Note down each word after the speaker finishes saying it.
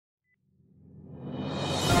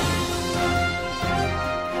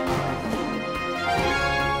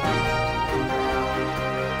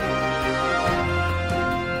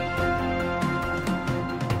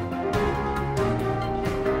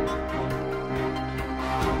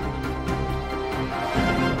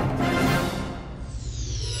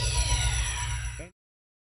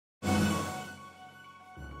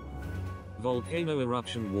Volcano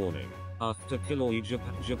eruption warning. After Kilauea,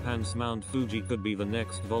 Japan's Mount Fuji could be the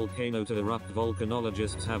next volcano to erupt.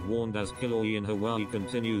 Volcanologists have warned as Kilauea in Hawaii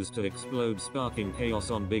continues to explode, sparking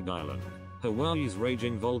chaos on Big Island. Hawaii's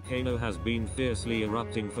raging volcano has been fiercely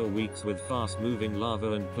erupting for weeks, with fast-moving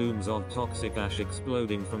lava and plumes of toxic ash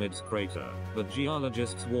exploding from its crater. But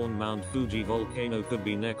geologists warn Mount Fuji volcano could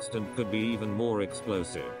be next and could be even more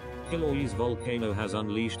explosive. Kilauea's volcano has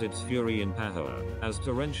unleashed its fury in Pahoa, as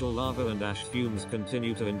torrential lava and ash fumes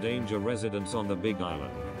continue to endanger residents on the Big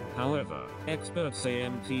Island. However, experts say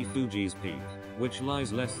Mt. Fuji's peak, which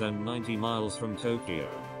lies less than 90 miles from Tokyo,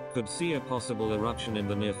 could see a possible eruption in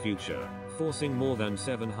the near future, forcing more than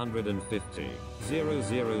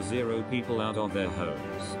 750,000 people out of their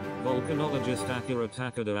homes. Volcanologist Akira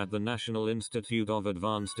Takada at the National Institute of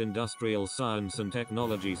Advanced Industrial Science and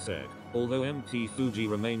Technology said, although Mt. Fuji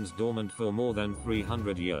remains dormant for more than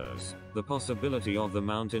 300 years, the possibility of the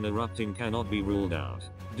mountain erupting cannot be ruled out.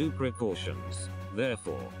 Due precautions,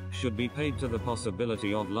 therefore, should be paid to the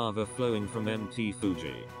possibility of lava flowing from Mt.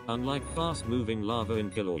 Fuji. Unlike fast-moving lava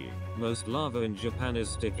in Kilauea, most lava in Japan is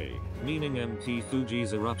sticky, meaning Mt.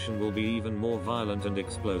 Fuji's eruption will be even more violent and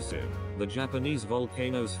explosive. The Japanese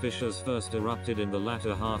volcano's fissures first erupted in the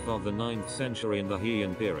latter half of the 9th century in the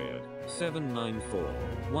Heian period,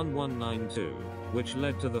 794-1192, which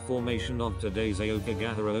led to the formation of today's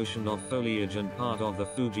Aokigahara Ocean of foliage and part of the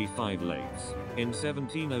Fuji Five Lakes. In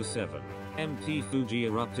 1707, Mt. Fuji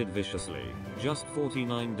erupted viciously. Just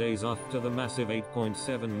 49 days after the massive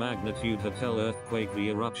 8.7 magnitude Hotel earthquake, the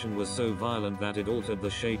eruption was so violent that it altered the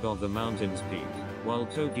shape of the mountain's peak, while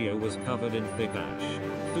Tokyo was covered in thick ash.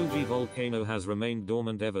 Fuji volcano has remained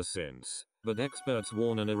dormant ever since, but experts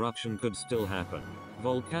warn an eruption could still happen.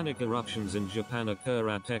 Volcanic eruptions in Japan occur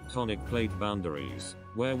at tectonic plate boundaries,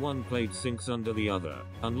 where one plate sinks under the other,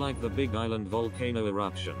 unlike the Big Island volcano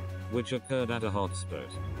eruption, which occurred at a hotspot.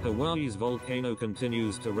 Hawaii's volcano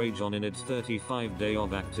continues to rage on in its 35th day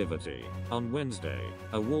of activity. On Wednesday,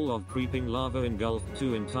 a wall of creeping lava engulfed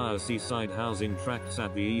two entire seaside housing tracts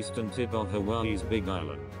at the eastern tip of Hawaii's Big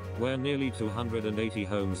Island, where nearly 280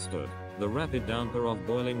 homes stood. The rapid downpour of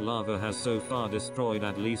boiling lava has so far destroyed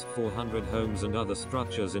at least 400 homes and other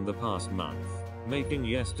structures in the past month, making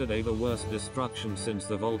yesterday the worst destruction since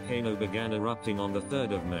the volcano began erupting on the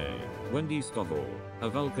 3rd of May. Wendy Stovall, a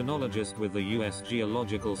volcanologist with the U.S.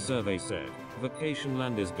 Geological Survey, said, "Vacation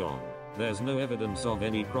land is gone. There's no evidence of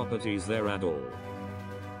any properties there at all."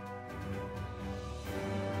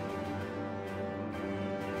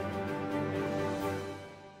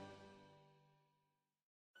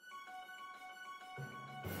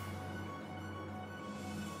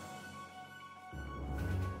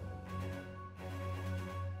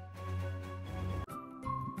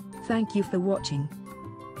 Thank you for watching.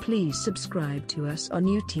 Please subscribe to us on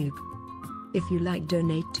YouTube. If you like,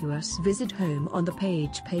 donate to us, visit home on the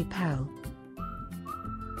page PayPal.